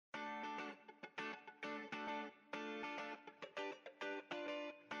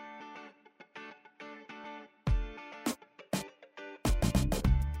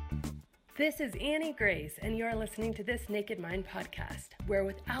This is Annie Grace, and you're listening to This Naked Mind podcast, where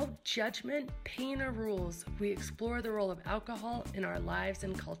without judgment, pain, or rules, we explore the role of alcohol in our lives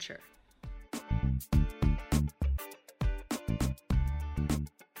and culture.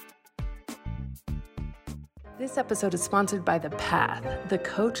 This episode is sponsored by The Path, the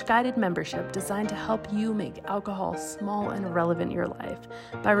coach-guided membership designed to help you make alcohol small and relevant in your life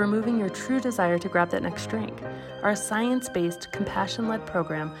by removing your true desire to grab that next drink. Our science-based, compassion-led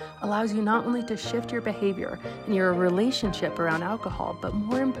program allows you not only to shift your behavior and your relationship around alcohol, but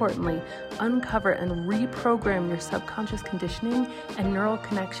more importantly, uncover and reprogram your subconscious conditioning and neural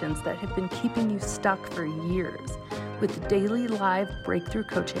connections that have been keeping you stuck for years. With daily live breakthrough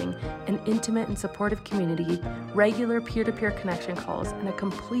coaching, an intimate and supportive community, regular peer-to-peer connection calls, and a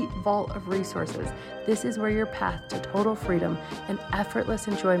complete vault of resources, this is where your path to total freedom and effortless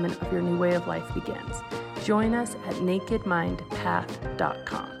enjoyment of your new way of life begins. Join us at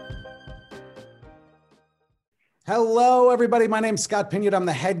nakedmindpath.com. Hello, everybody. My name's Scott Pinyard. I'm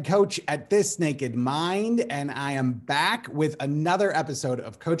the head coach at This Naked Mind, and I am back with another episode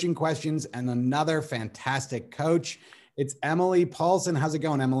of Coaching Questions and another fantastic coach. It's Emily Paulson. How's it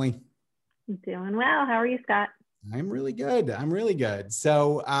going, Emily? Doing well. How are you, Scott? I'm really good.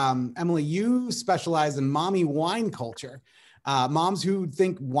 So, Emily, you specialize in mommy wine culture. Moms who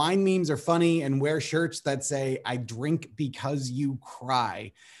think wine memes are funny and wear shirts that say, "I drink because you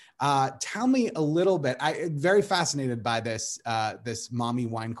cry." Tell me a little bit. I'm very fascinated by this mommy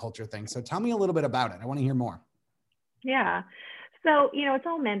wine culture thing. So tell me a little bit about it. I want to hear more. Yeah. So, it's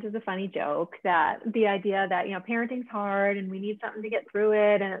all meant as a funny joke, that the idea that, parenting's hard and we need something to get through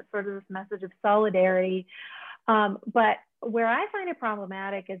it. And it's sort of this message of solidarity. But where I find it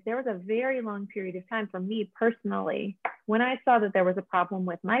problematic is there was a very long period of time for me personally, when I saw that there was a problem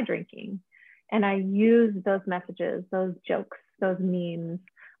with my drinking, and I used those messages, those jokes, those memes,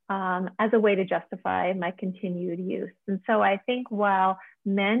 as a way to justify my continued use. And so I think while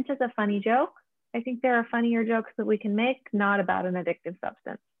meant as a funny joke, I think there are funnier jokes that we can make, not about an addictive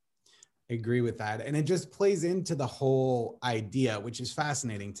substance. I agree with that. And it just plays into the whole idea, which is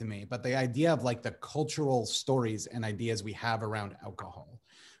fascinating to me, but the idea of like the cultural stories and ideas we have around alcohol.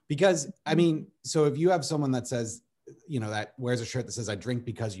 Because so if you have someone that says, that wears a shirt that says, "I drink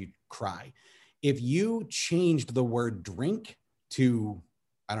because you cry," if you changed the word drink to,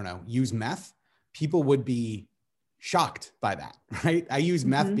 use meth, people would be shocked by that, right? I use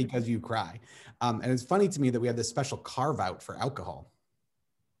meth because you cry. And it's funny to me that we have this special carve out for alcohol.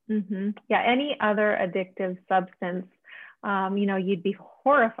 Yeah, any other addictive substance, you'd be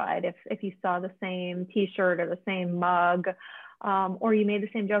horrified if you saw the same t-shirt or the same mug, or you made the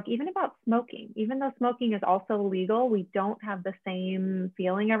same joke, even about smoking. Even though smoking is also legal, we don't have the same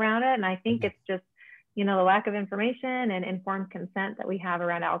feeling around it. And I think it's just, the lack of information and informed consent that we have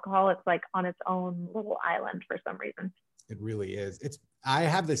around alcohol. It's like on its own little island for some reason. It really is. I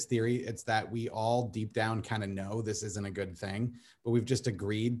have this theory. It's that we all deep down kind of know this isn't a good thing, but we've just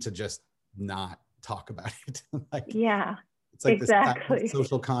agreed to just not talk about it. Yeah, it's like exactly. This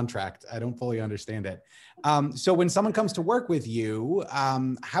social contract. I don't fully understand it. So when someone comes to work with you,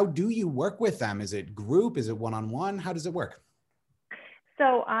 how do you work with them? Is it group? Is it one-on-one? How does it work?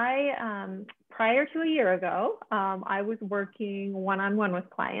 So prior to a year ago, I was working one-on-one with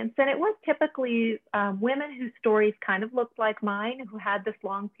clients, and it was typically women whose stories kind of looked like mine, who had this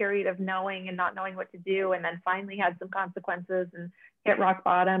long period of knowing and not knowing what to do, and then finally had some consequences and hit rock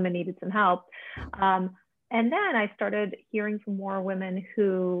bottom and needed some help. And then I started hearing from more women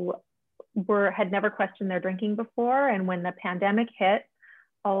who had never questioned their drinking before, and when the pandemic hit,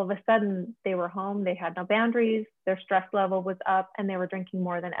 all of a sudden they were home, they had no boundaries, their stress level was up, and they were drinking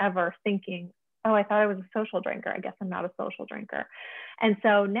more than ever, thinking, "Oh, I thought I was a social drinker. I guess I'm not a social drinker." And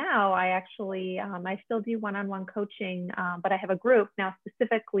so now I actually, I still do one-on-one coaching, but I have a group now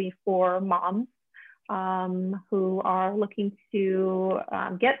specifically for moms who are looking to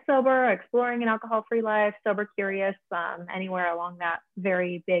get sober, exploring an alcohol-free life, sober curious, anywhere along that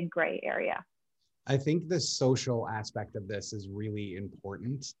very big gray area. I think the social aspect of this is really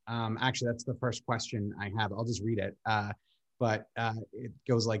important. Actually, that's the first question I have. I'll just read it. But it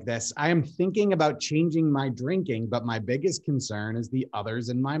goes like this. "I am thinking about changing my drinking, but my biggest concern is the others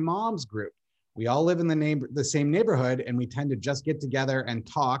in my mom's group. We all live in the same neighborhood, and we tend to just get together and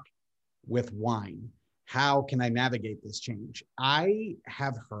talk with wine. How can I navigate this change?" I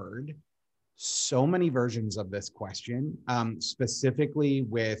have heard so many versions of this question, specifically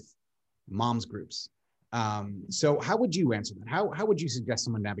with moms groups. So how would you answer that? How would you suggest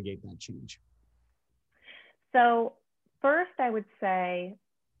someone navigate that change? So first, I would say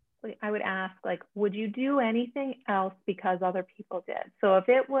I would ask, like, would you do anything else because other people did? So if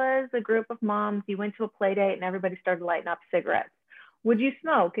it was a group of moms, you went to a play date and everybody started lighting up cigarettes, would you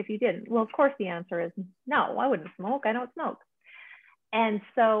smoke if you didn't? Well, of course the answer is no, I wouldn't smoke. I don't smoke. And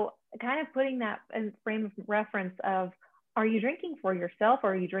so kind of putting that in frame of reference of, are you drinking for yourself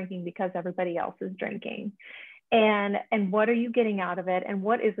or are you drinking because everybody else is drinking? And what are you getting out of it? And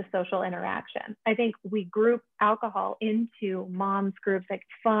what is the social interaction? I think we group alcohol into moms groups like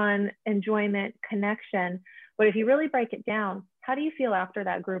fun, enjoyment, connection. But if you really break it down, how do you feel after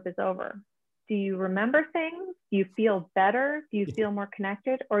that group is over? Do you remember things? Do you feel better? Do you feel more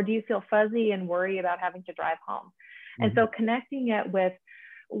connected? Or do you feel fuzzy and worry about having to drive home? Mm-hmm. And so connecting it with,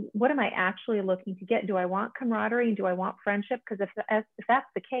 what am I actually looking to get? Do I want camaraderie? Do I want friendship? Because if that's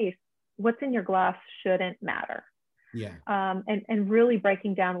the case, what's in your glass shouldn't matter. Yeah. And really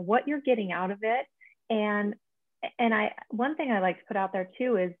breaking down what you're getting out of it. And one thing I like to put out there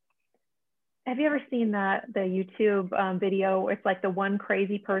too is, have you ever seen the YouTube video? It's like the one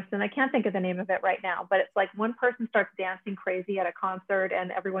crazy person. I can't think of the name of it right now, but it's like one person starts dancing crazy at a concert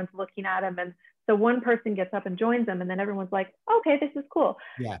and everyone's looking at him. And so one person gets up and joins them, and then everyone's like, okay, this is cool.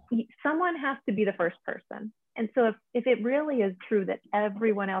 Yeah. Someone has to be the first person. And so if it really is true that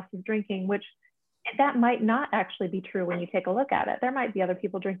everyone else is drinking, which that might not actually be true when you take a look at it. There might be other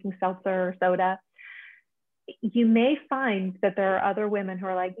people drinking seltzer or soda. You may find that there are other women who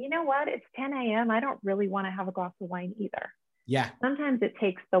are like, you know what, it's 10 a.m. I don't really want to have a glass of wine either. Yeah. Sometimes it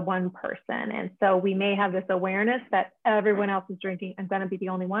takes the one person. And so we may have this awareness that everyone else is drinking. I'm going to be the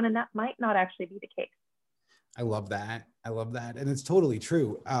only one. And that might not actually be the case. I love that. I love that. And it's totally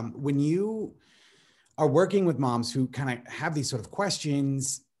true. When you are working with moms who kind of have these sort of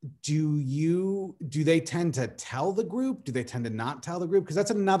questions, do they tend to tell the group? Do they tend to not tell the group? Because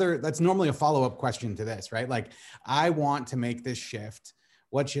that's normally a follow-up question to this, right? Like, I want to make this shift.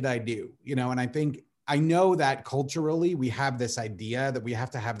 What should I do? And I know that culturally we have this idea that we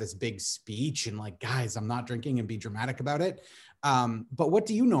have to have this big speech and like, guys, I'm not drinking, and be dramatic about it. But what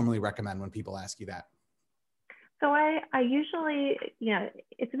do you normally recommend when people ask you that? So I usually,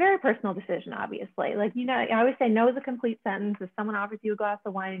 it's a very personal decision, obviously. Like, I always say no is a complete sentence. If someone offers you a glass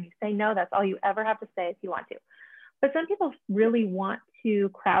of wine and you say no, that's all you ever have to say if you want to. But some people really want to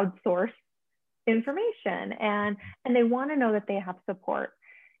crowdsource information and they want to know that they have support.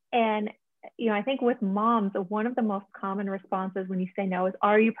 And, I think with moms, one of the most common responses when you say no is,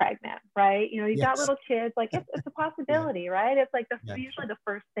 are you pregnant? Right? You've got little kids, like it's a possibility, right? It's like usually the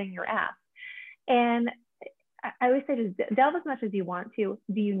first thing you're asked. And I always say, just delve as much as you want to.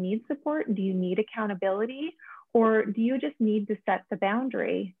 Do you need support? Do you need accountability? Or do you just need to set the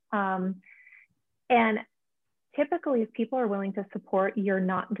boundary? And typically, if people are willing to support, you're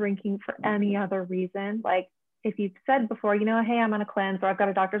not drinking for any other reason. Like if you've said before, hey, I'm on a cleanse, or I've got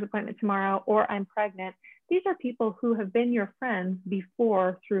a doctor's appointment tomorrow, or I'm pregnant, these are people who have been your friends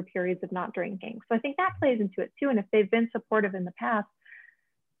before through periods of not drinking. So I think that plays into it too. And if they've been supportive in the past,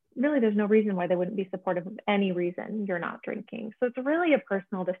 really, there's no reason why they wouldn't be supportive of any reason you're not drinking. So it's really a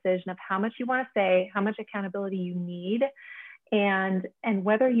personal decision of how much you want to say, how much accountability you need, and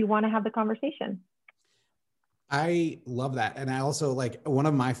whether you want to have the conversation. I love that. And I also one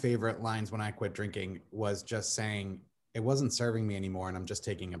of my favorite lines when I quit drinking was just saying, it wasn't serving me anymore and I'm just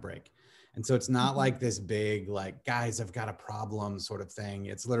taking a break. And so it's not like this big, guys, I've got a problem sort of thing.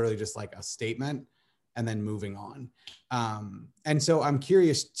 It's literally just like a statement and then moving on. And so I'm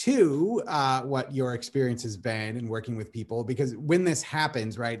curious too, what your experience has been in working with people, because when this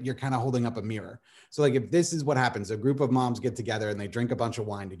happens, right, you're kind of holding up a mirror. So if this is what happens, a group of moms get together and they drink a bunch of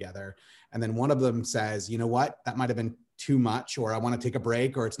wine together. And then one of them says, you know what, that might've been too much, or I want to take a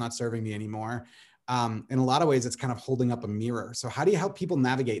break, or it's not serving me anymore. In a lot of ways, it's kind of holding up a mirror. So how do you help people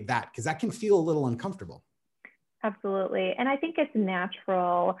navigate that? Because that can feel a little uncomfortable. Absolutely. And I think it's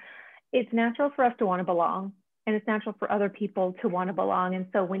natural. It's natural for us to want to belong, and it's natural for other people to want to belong. And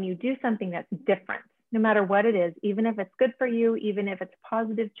so when you do something that's different, no matter what it is, even if it's good for you, even if it's a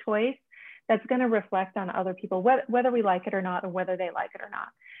positive choice, that's going to reflect on other people, whether we like it or not, or whether they like it or not.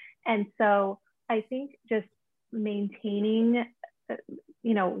 And so I think just maintaining,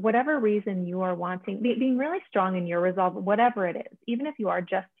 whatever reason you are wanting, being really strong in your resolve, whatever it is, even if you are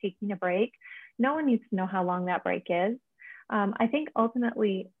just taking a break, no one needs to know how long that break is. I think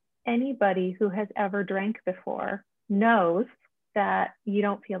ultimately, anybody who has ever drank before knows that you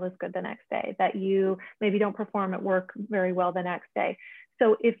don't feel as good the next day, that you maybe don't perform at work very well the next day.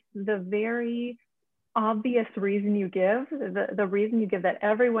 So if the very obvious reason you give, the reason you give that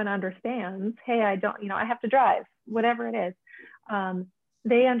everyone understands, hey, I have to drive, whatever it is,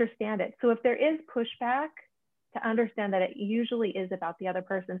 they understand it. So if there is pushback, to understand that it usually is about the other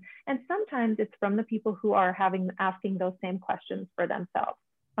person. And sometimes it's from the people who are asking those same questions for themselves.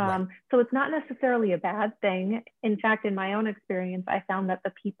 Right. So it's not necessarily a bad thing. In fact, in my own experience, I found that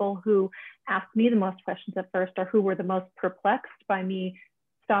the people who asked me the most questions at first, or who were the most perplexed by me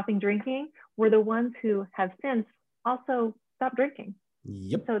stopping drinking, were the ones who have since also stopped drinking.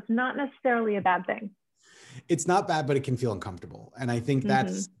 Yep. So it's not necessarily a bad thing. It's not bad, but it can feel uncomfortable. And I think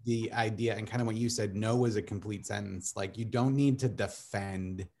that's the idea. And kind of what you said, no is a complete sentence. Like, you don't need to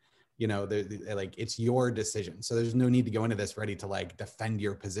defend, you know, like, it's your decision. So there's no need to go into this ready to like defend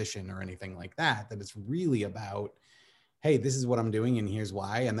your position or anything like that. That it's really about, hey, this is what I'm doing and here's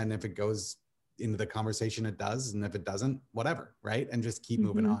why. And then if it goes into the conversation, it does. And if it doesn't, whatever, right? And just keep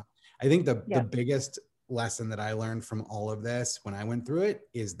moving on. I think the biggest lesson that I learned from all of this when I went through it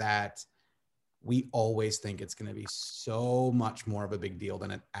is that we always think it's going to be so much more of a big deal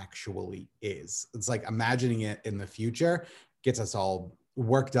than it actually is. It's like imagining it in the future gets us all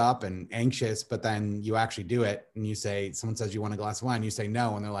worked up and anxious, but then you actually do it and you say, someone says you want a glass of wine, you say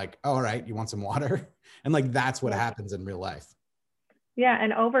no, and they're like, oh, all right, you want some water? And like, that's what happens in real life. Yeah.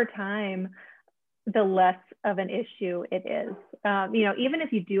 And over time, the less of an issue it is. You know, even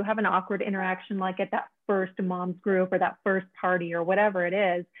if you do have an awkward interaction, like at that first mom's group or that first party or whatever it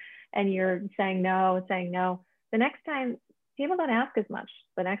is, and you're saying no, the next time people don't ask as much,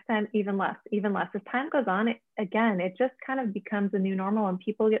 the next time even less. As time goes on, it just kind of becomes a new normal, and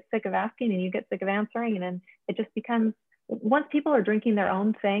people get sick of asking and you get sick of answering. And then it just becomes, once people are drinking their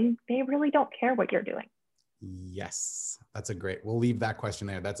own thing, they really don't care what you're doing. Yes, we'll leave that question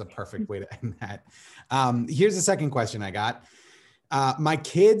there. That's a perfect way to end that. Here's the second question I got. My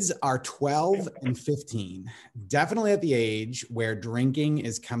kids are 12 and 15, definitely at the age where drinking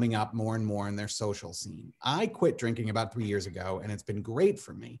is coming up more and more in their social scene. I quit drinking about 3 years ago, and it's been great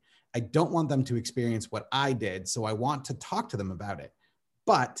for me. I don't want them to experience what I did, so I want to talk to them about it.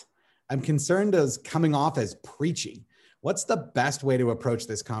 But I'm concerned as coming off as preachy. What's the best way to approach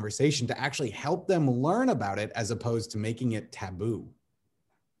this conversation to actually help them learn about it as opposed to making it taboo?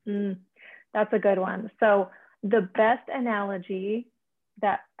 That's a good one. So the best analogy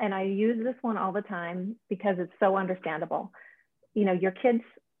and I use this one all the time because it's so understandable. You know, your kid's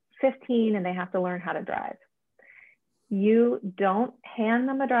 15 and they have to learn how to drive. You don't hand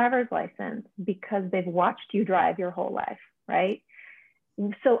them a driver's license because they've watched you drive your whole life, right?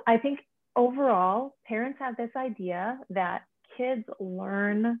 So I think overall, parents have this idea that kids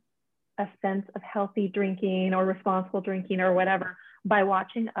learn a sense of healthy drinking or responsible drinking or whatever by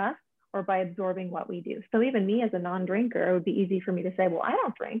watching us or by absorbing what we do. So even me as a non-drinker, it would be easy for me to say, well, I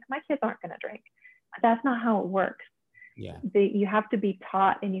don't drink, my kids aren't going to drink. But that's not how it works. Yeah. You have to be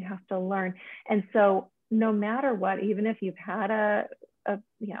taught and you have to learn. And so no matter what, even if you've had a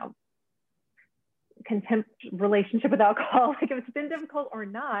contempt relationship with alcohol, like if it's been difficult or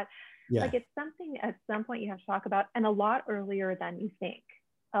not, like it's something at some point you have to talk about, and a lot earlier than you think.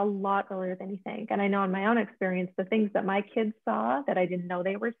 And I know in my own experience, the things that my kids saw that I didn't know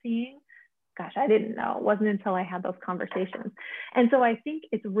they were seeing, gosh, I didn't know. It wasn't until I had those conversations. And so I think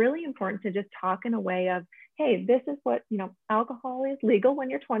it's really important to just talk in a way of, hey, this is what, you know, alcohol is legal when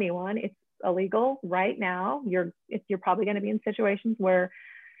you're 21. It's illegal right now. You're probably going to be in situations where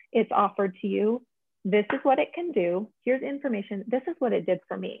it's offered to you. This is what it can do. Here's information. This is what it did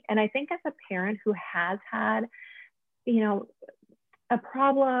for me. And I think as a parent who has had, you know, a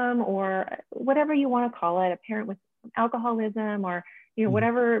problem or whatever you want to call it, a parent with alcoholism or, you know,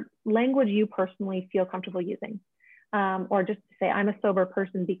 whatever language you personally feel comfortable using, or just to say, I'm a sober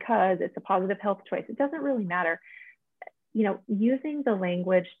person because it's a positive health choice. It doesn't really matter. You know, using the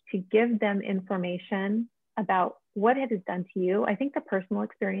language to give them information about what it has done to you. I think the personal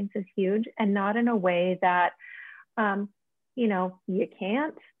experience is huge, and not in a way that, you know, you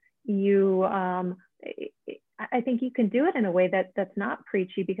can't, I think you can do it in a way that's not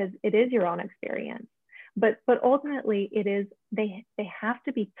preachy because it is your own experience. But ultimately it is, they have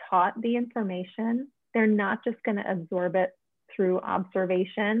to be taught the information. They're not just going to absorb it through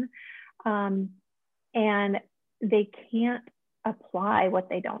observation. And they can't apply what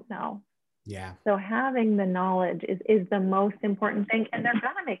they don't know. Yeah. So having the knowledge is the most important thing, and they're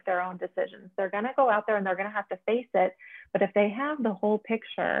going to make their own decisions. They're going to go out there and they're going to have to face it. But if they have the whole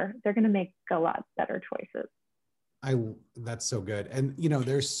picture, they're going to make a lot better choices. That's so good. And, you know,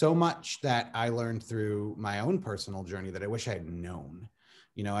 there's so much that I learned through my own personal journey that I wish I had known.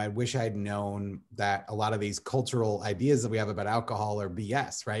 You know, I wish I'd known that a lot of these cultural ideas that we have about alcohol are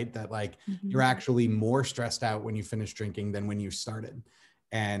BS, right? That like you're actually more stressed out when you finish drinking than when you started,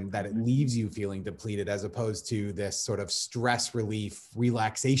 and that it leaves you feeling depleted, as opposed to this sort of stress relief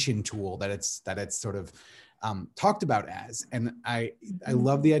relaxation tool that it's sort of talked about as. And I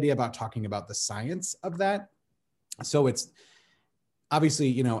love the idea about talking about the science of that. So it's obviously,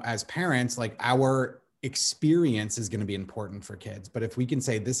 you know, as parents, like our experience is going to be important for kids. But if we can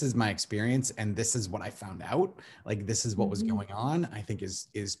say, this is my experience and this is what I found out, like this is what was going on, I think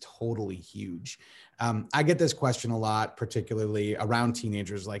is totally huge. I get this question a lot, particularly around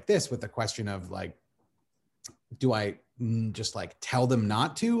teenagers like this, with the question of like, do I just like tell them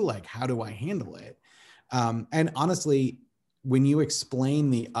not to? Like, how do I handle it? And honestly, when you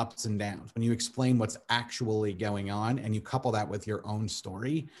explain the ups and downs, when you explain what's actually going on and you couple that with your own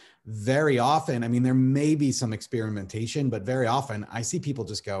story, very often, I mean, there may be some experimentation, but very often I see people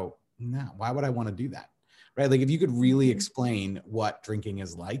just go, no, why would I want to do that? Right? Like if you could really explain what drinking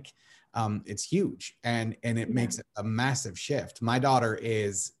is like, it's huge. And it makes a massive shift. My daughter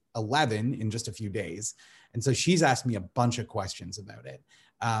is 11 in just a few days. And so she's asked me a bunch of questions about it.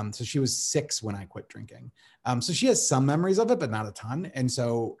 So she was 6 when I quit drinking. So she has some memories of it, but not a ton. And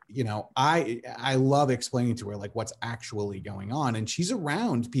so, you know, I love explaining to her like what's actually going on. And she's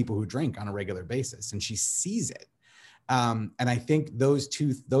around people who drink on a regular basis and she sees it. And I think those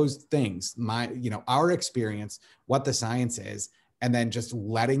things, our experience, what the science is, and then just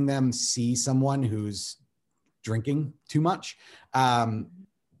letting them see someone who's drinking too much, that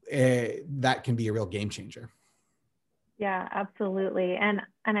can be a real game changer. Yeah, absolutely. And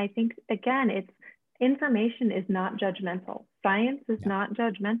I think, again, it's information is not judgmental. Science is not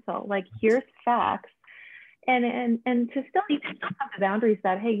judgmental. Like, here's facts. And to still, you can still have the boundaries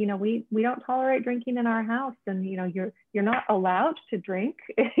that, hey, you know, we don't tolerate drinking in our house. And, you know, you're not allowed to drink.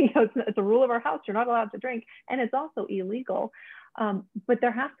 You know, it's a rule of our house. You're not allowed to drink. And it's also illegal. But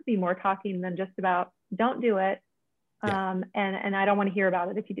there has to be more talking than just about don't do it. And I don't want to hear about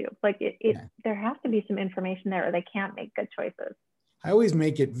it if you do. Like there has to be some information there or they can't make good choices. I always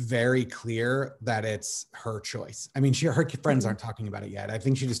make it very clear that it's her choice. I mean, her friends aren't talking about it yet. I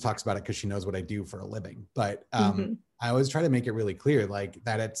think she just talks about it because she knows what I do for a living. But I always try to make it really clear, like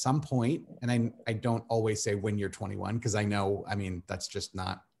that at some point, and I don't always say when you're 21, because I know, I mean, that's just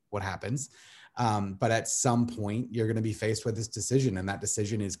not what happens. But at some point, you're going to be faced with this decision, and that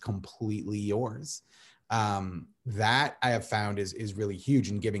decision is completely yours. That I have found is really huge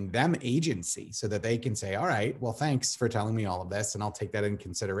in giving them agency so that they can say, all right, well, thanks for telling me all of this. And I'll take that in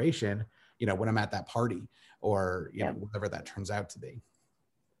consideration, you know, when I'm at that party or, you know, whatever that turns out to be.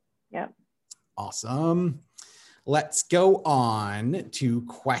 Yep. Awesome. Let's go on to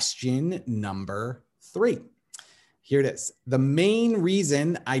question number 3. Here it is. The main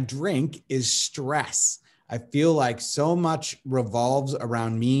reason I drink is stress. I feel like so much revolves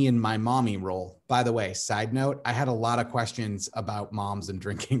around me and my mommy role. By the way, side note, I had a lot of questions about moms and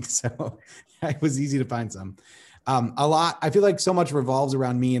drinking, so it was easy to find some. I feel like so much revolves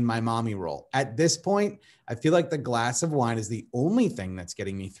around me and my mommy role. At this point, I feel like the glass of wine is the only thing that's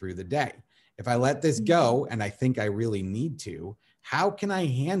getting me through the day. If I let this go, and I think I really need to, how can I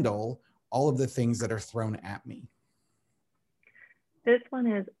handle all of the things that are thrown at me? This one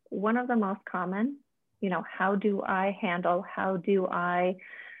is one of the most common. You know, how do I handle, how do I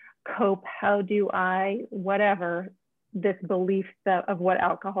cope, how do I, whatever, this belief of what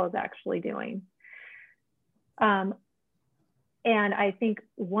alcohol is actually doing. And I think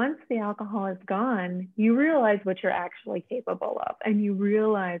once the alcohol is gone, you realize what you're actually capable of, and you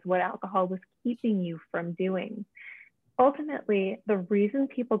realize what alcohol was keeping you from doing. Ultimately, the reason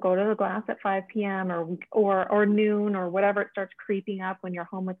people go to the glass at 5 p.m. or noon or whatever, it starts creeping up when you're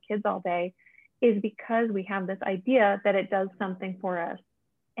home with kids all day, is because we have this idea that it does something for us,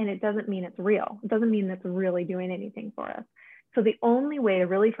 and it doesn't mean it's real. It doesn't mean it's really doing anything for us. So the only way to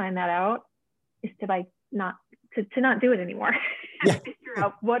really find that out is to not do it anymore. Yeah. Figure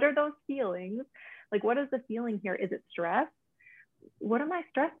out what are those feelings? Like, what is the feeling here? Is it stress? What am I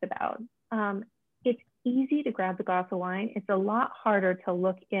stressed about? It's easy to grab the glass of wine. It's a lot harder to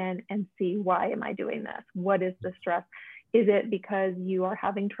look in and see, why am I doing this? What is the stress? Is it because you are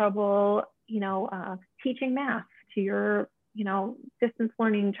having trouble, teaching math to your, distance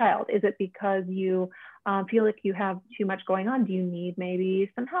learning child? Is it because you feel like you have too much going on? Do you need maybe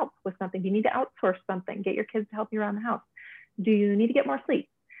some help with something? Do you need to outsource something? Get your kids to help you around the house? Do you need to get more sleep?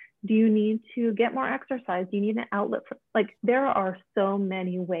 Do you need to get more exercise? Do you need an outlet for, there are so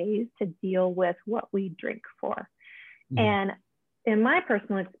many ways to deal with what we drink for. And in my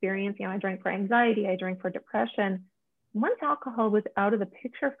personal experience, I drank for anxiety, I drank for depression. Once alcohol was out of the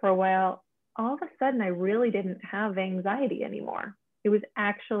picture for a while, all of a sudden I really didn't have anxiety anymore. It was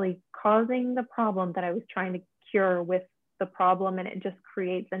actually causing the problem that I was trying to cure with the problem, and it just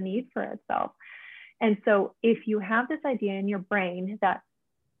creates a need for itself. And so if you have this idea in your brain that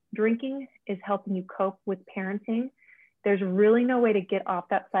drinking is helping you cope with parenting, there's really no way to get off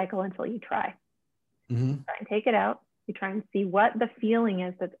that cycle until you try. Mm-hmm. Try and take it out. You try and see what the feeling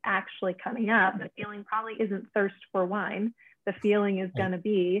is that's actually coming up. The feeling probably isn't thirst for wine. The feeling is going to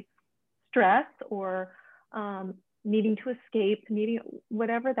be stress or needing to escape, needing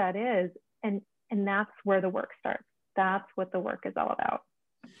whatever that is. And that's where the work starts. That's what the work is all about.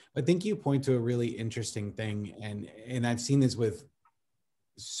 I think you point to a really interesting thing, and I've seen this with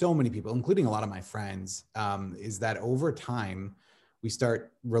so many people, including a lot of my friends, is that over time, we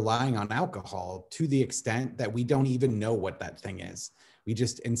start relying on alcohol to the extent that we don't even know what that thing is. We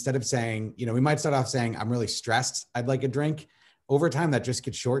just, instead of saying, we might start off saying, I'm really stressed, I'd like a drink. Over time, that just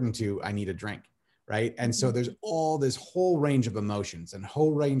gets shortened to, I need a drink, right? And so there's all this whole range of emotions and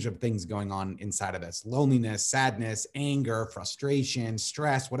whole range of things going on inside of us: loneliness, sadness, anger, frustration,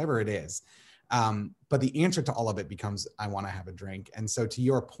 stress, whatever it is. But the answer to all of it becomes, I want to have a drink. And so to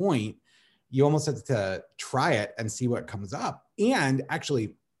your point, you almost have to try it and see what comes up. And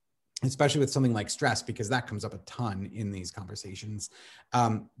actually, especially with something like stress, because that comes up a ton in these conversations,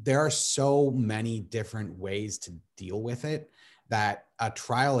 there are so many different ways to deal with it that a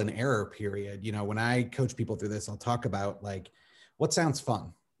trial and error period, when I coach people through this, I'll talk about like, what sounds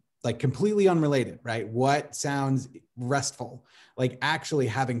fun? Like completely unrelated, right? What sounds restful? Like actually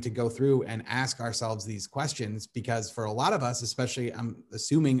having to go through and ask ourselves these questions, because for a lot of us, especially I'm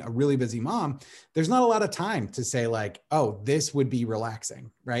assuming a really busy mom, there's not a lot of time to say like, oh, this would be relaxing,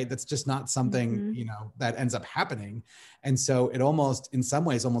 right? That's just not something, that ends up happening. And so it almost, in some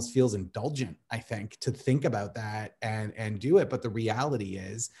ways, almost feels indulgent, I think, to think about that and do it. But the reality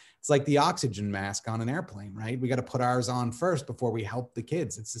is, it's like the oxygen mask on an airplane, right? We got to put ours on first before we help the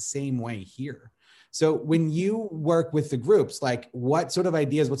kids. It's the same way here. So when you work with the groups, like what sort of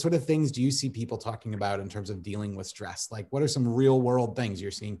ideas, what sort of things do you see people talking about in terms of dealing with stress? Like what are some real world things you're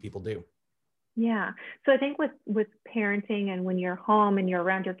seeing people do? Yeah. So I think with parenting, and when you're home and you're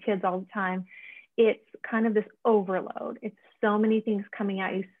around your kids all the time, it's kind of this overload. It's so many things coming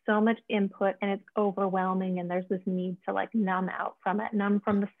at you, so much input, and it's overwhelming. And there's this need to like numb out from it, numb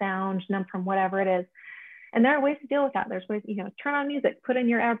from the sound, numb from whatever it is. And there are ways to deal with that. There's ways, turn on music, put in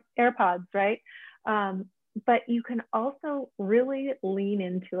your AirPods, right? But you can also really lean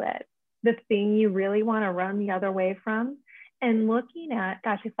into it. The thing you really want to run the other way from, and looking at,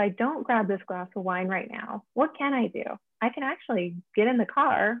 gosh, if I don't grab this glass of wine right now, what can I do? I can actually get in the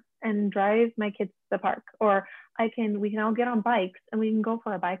car and drive my kids to the park, or we can all get on bikes and we can go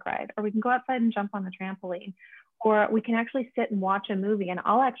for a bike ride, or we can go outside and jump on the trampoline, or we can actually sit and watch a movie and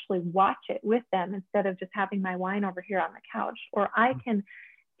I'll actually watch it with them instead of just having my wine over here on the couch, or I can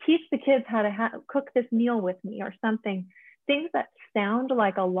teach the kids how to cook this meal with me or something. Things that sound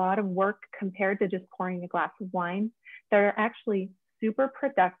like a lot of work compared to just pouring a glass of wine, that are actually super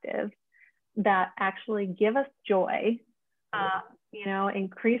productive, that actually give us joy,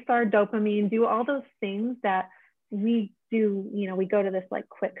 increase our dopamine, do all those things that we do, we go to this like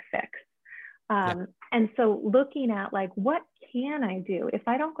quick fix. And so looking at like, what can I do? If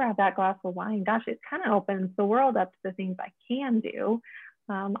I don't grab that glass of wine, gosh, it kind of opens the world up to the things I can do.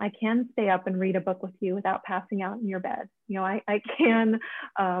 I can stay up and read a book with you without passing out in your bed. I can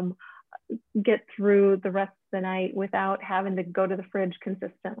get through the rest of the night without having to go to the fridge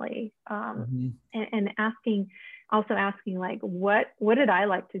consistently. And asking like, what did I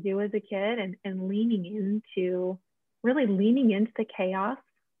like to do as a kid? And leaning into the chaos,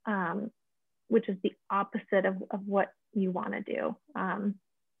 which is the opposite of what you want to do.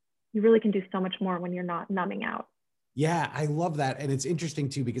 You really can do so much more when you're not numbing out. Yeah, I love that. And it's interesting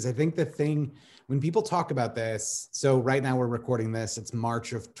too, because I think the thing when people talk about this, so right now we're recording this, it's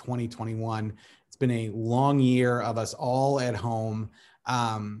March of 2021. It's been a long year of us all at home.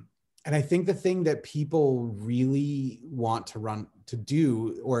 And I think the thing that people really want to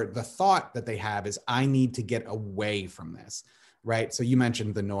do, or the thought that they have is, I need to get away from this. Right. So you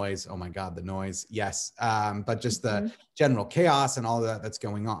mentioned the noise. Oh my God, the noise. Yes. But just the general chaos and all that's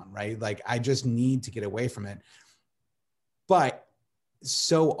going on, right? Like, I just need to get away from it. But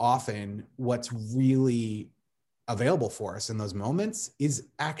so often what's really available for us in those moments is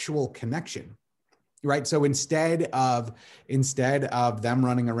actual connection, right? So instead of them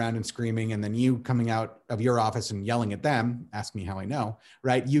running around and screaming and then you coming out of your office and yelling at them, ask me how I know,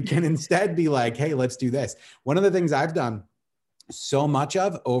 right? You can instead be like, hey, let's do this. One of the things I've done so much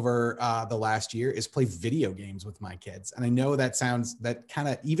of over the last year is play video games with my kids. And I know that kind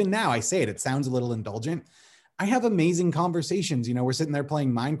of, even now I say it sounds a little indulgent. I have amazing conversations. We're sitting there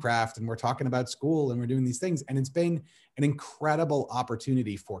playing Minecraft and we're talking about school and we're doing these things. And it's been an incredible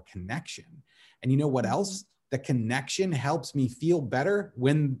opportunity for connection. And you know what else? the connection helps me feel better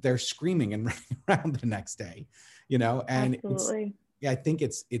when they're screaming and running around the next day, and Absolutely. I think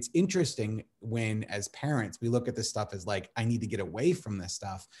it's interesting when, as parents, we look at this stuff as like, I need to get away from this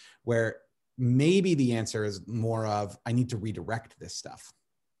stuff, where maybe the answer is more of, I need to redirect this stuff.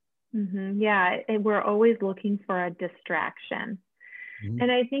 Mm-hmm. Yeah. And we're always looking for a distraction. Mm-hmm.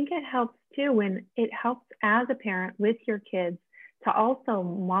 And I think it helps too, when it helps as a parent with your kids to also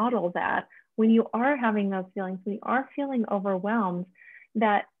model that when you are having those feelings, when you are feeling overwhelmed,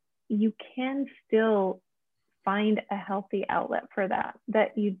 that you can still find a healthy outlet for that,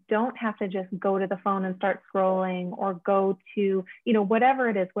 that you don't have to just go to the phone and start scrolling, or go to, whatever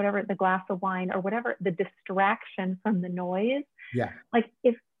it is, whatever, the glass of wine or whatever, the distraction from the noise. Yeah. Like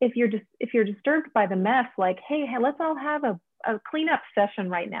if you're disturbed by the mess, like, hey, let's all have a cleanup session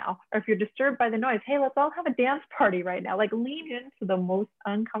right now. Or if you're disturbed by the noise, hey, let's all have a dance party right now. Like, lean into the most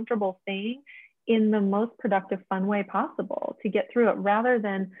uncomfortable thing in the most productive, fun way possible to get through it, rather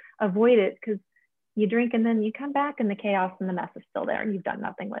than avoid it, because you drink and then you come back and the chaos and the mess is still there and you've done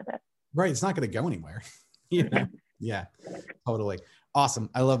nothing with it. Right. It's not going to go anywhere. Yeah, totally. Awesome.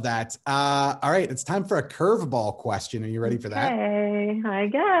 I love that. All right. It's time for a curveball question. Are you ready for that? Okay, I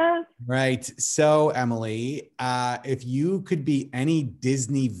guess. Right. So, Emily, if you could be any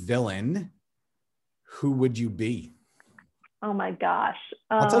Disney villain, who would you be? Oh my gosh.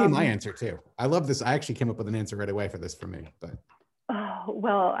 I'll tell you my answer too. I love this. I actually came up with an answer right away for this for me, but. Oh,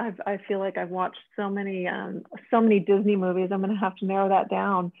 well, I feel like I've watched so many Disney movies. I'm going to have to narrow that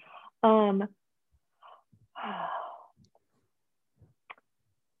down.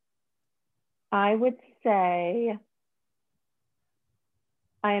 I would say,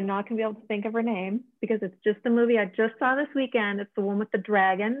 I am not going to be able to think of her name because it's just the movie I just saw this weekend. It's the one with the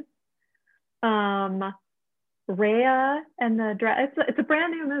dragon. Raya and the dragon. It's a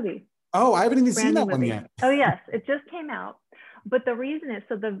brand new movie. Oh, I haven't even seen that one yet. Oh yes, it just came out. But the reason is,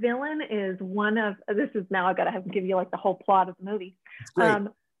 so the villain is one of, this is now I've got to give you like the whole plot of the movie. It's great.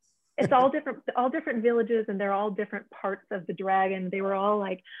 It's all different villages, and they're all different parts of the dragon. They were all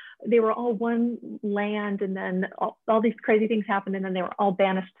one land, and then all these crazy things happened, and then they were all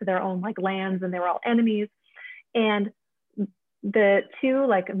banished to their own like lands, and they were all enemies. And the two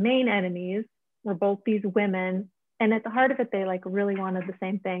like main enemies were both these women, and at the heart of it, they like really wanted the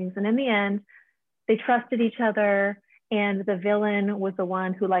same things. And in the end, they trusted each other, and the villain was the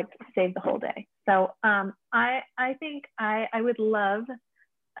one who like saved the whole day. So I think I would love.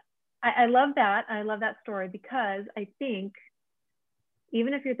 I love that. I love that story, because I think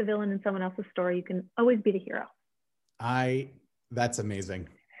even if you're the villain in someone else's story, you can always be the hero. That's amazing.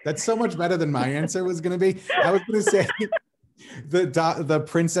 That's so much better than my answer was going to be. I was going to say the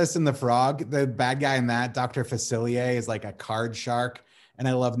Princess and the Frog, the bad guy in that, Dr. Facilier, is like a card shark. And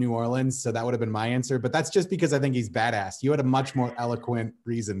I love New Orleans. So that would have been my answer. But that's just because I think he's badass. You had a much more eloquent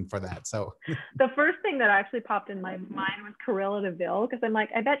reason for that. So the first thing that actually popped in my mind was Cruella de Vil, because I'm like,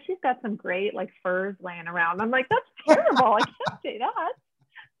 I bet she's got some great like furs laying around. I'm like, that's terrible. I can't say that.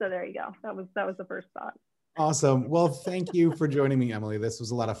 So there you go. That was the first thought. Awesome. Well, thank you for joining me, Emily. This was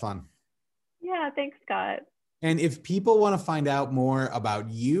a lot of fun. Yeah, thanks, Scott. And if people want to find out more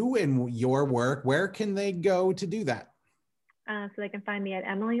about you and your work, where can they go to do that? So they can find me at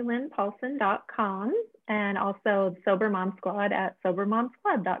EmilyLynnPaulson.com, and also Sober Mom Squad at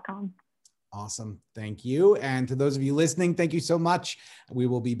SoberMomSquad.com. Awesome. Thank you. And to those of you listening, thank you so much. We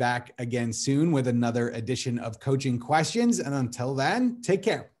will be back again soon with another edition of Coaching Questions. And until then, take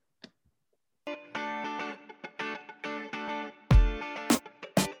care.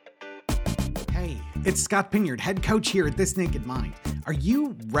 Hey, it's Scott Pinyard, head coach here at This Naked Mind. Are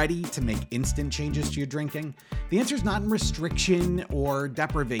you ready to make instant changes to your drinking? The answer is not in restriction or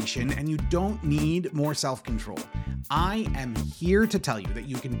deprivation, and you don't need more self-control. I am here to tell you that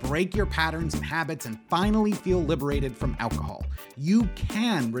you can break your patterns and habits and finally feel liberated from alcohol. You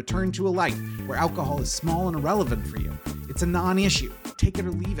can return to a life where alcohol is small and irrelevant for you. It's a non-issue. Take it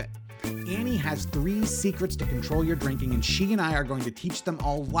or leave it. Annie has 3 secrets to control your drinking, and she and I are going to teach them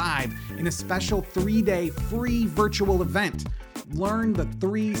all live in a special 3-day free virtual event. Learn the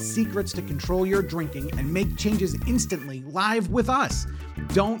 3 secrets to control your drinking and make changes instantly live with us.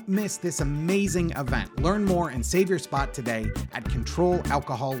 Don't miss this amazing event. Learn more and save your spot today at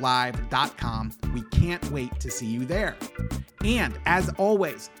ControlAlcoholLive.com. We can't wait to see you there. And as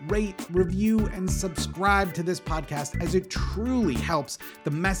always, rate, review, and subscribe to this podcast, as it truly helps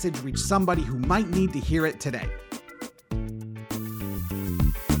the message reach somebody who might need to hear it today.